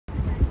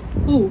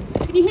Oh,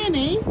 can you hear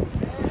me?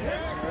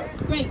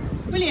 Great,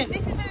 brilliant.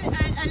 This is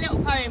a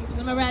little poem because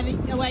I'm aware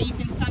you've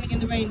been standing in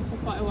the rain for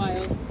quite a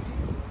while.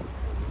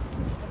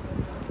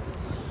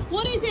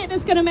 What is it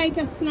that's going to make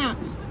us snap?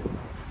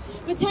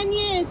 For 10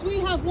 years, we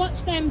have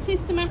watched them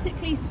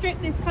systematically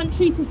strip this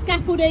country to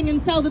scaffolding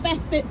and sell the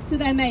best bits to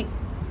their mates.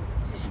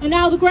 And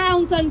now the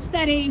ground's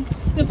unsteady,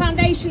 the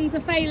foundations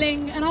are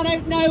failing, and I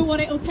don't know what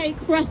it'll take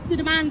for us to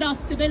demand our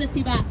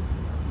stability back.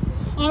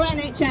 Our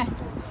NHS,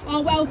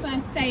 our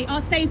welfare state,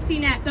 our safety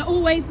net that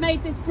always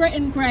made this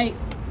Britain great.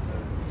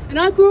 And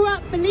I grew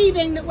up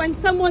believing that when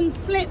someone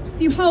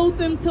slips, you hold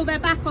them till they're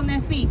back on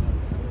their feet.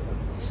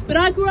 But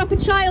I grew up a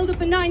child of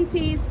the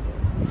 90s,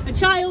 a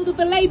child of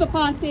the Labour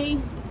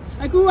Party.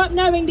 I grew up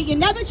knowing that you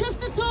never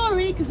trust a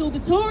Tory because all the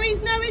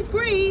Tories know is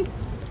greed.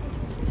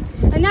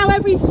 And now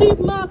every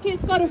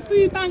supermarket's got a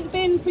food bank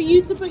bin for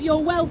you to put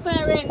your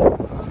welfare in.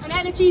 And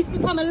energy's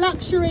become a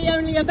luxury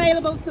only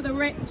available to the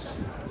rich.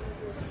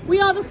 We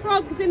are the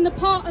frogs in the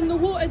pot and the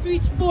water's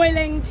reached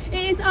boiling.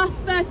 It is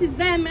us versus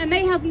them, and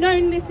they have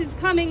known this is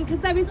coming because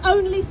there is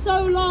only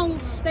so long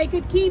they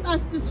could keep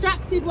us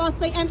distracted whilst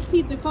they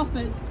emptied the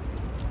coffers.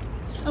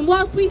 And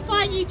whilst we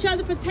fight each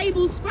other for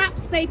table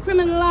scraps, they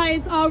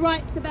criminalise our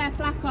right to bear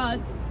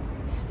placards,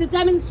 to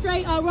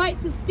demonstrate our right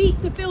to speak,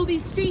 to fill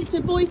these streets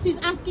with voices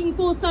asking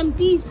for some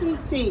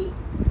decency.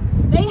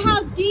 They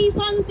have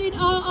defunded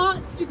our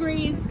arts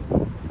degrees,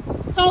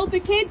 told the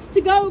kids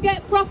to go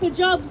get proper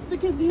jobs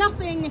because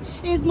nothing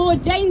is more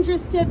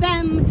dangerous to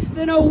them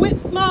than a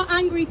whip-smart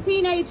angry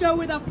teenager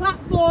with a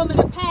platform and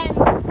a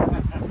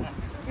pen.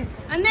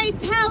 And they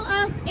tell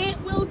us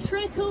it will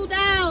trickle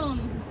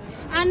down.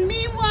 And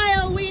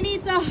meanwhile, we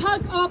need to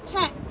hug our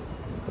pets,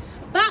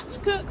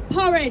 batch cook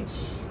porridge,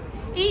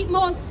 eat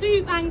more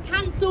soup and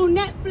cancel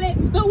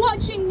Netflix. But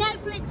watching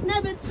Netflix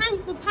never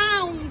tanked the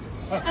pound.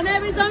 And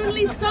there is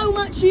only so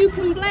much you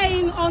can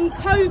blame on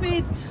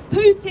COVID,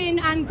 Putin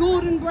and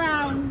Gordon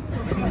Brown.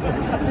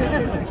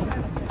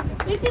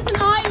 This is an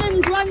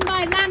island run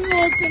by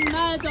landlords and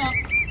Murdoch,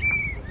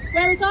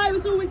 whereas I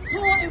was always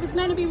taught it was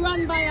meant to be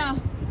run by us.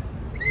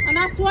 And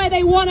that's why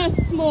they want us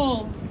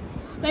small.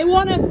 They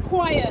want us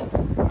quiet.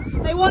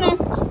 They want us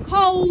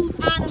cold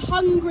and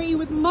hungry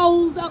with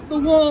moles up the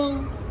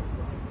walls.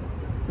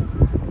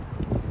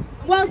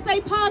 Whilst they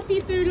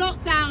partied through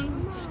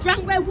lockdown,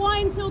 drank red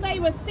wine till they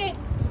were sick,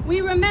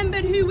 we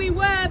remembered who we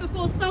were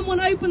before someone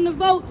opened the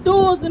vault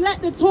doors and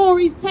let the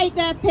Tories take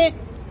their pick.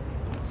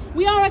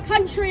 We are a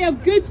country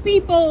of good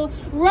people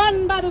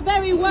run by the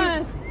very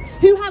worst,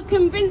 who have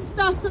convinced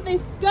us that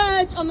this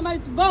scourge on the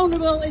most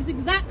vulnerable is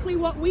exactly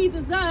what we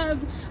deserve,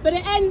 but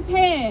it ends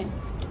here.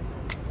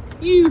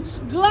 You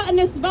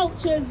gluttonous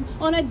vultures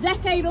on a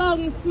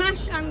decade-long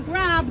smash and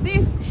grab.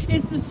 This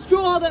is the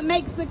straw that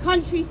makes the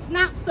country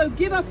snap, so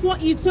give us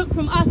what you took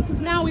from us because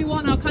now we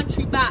want our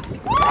country back.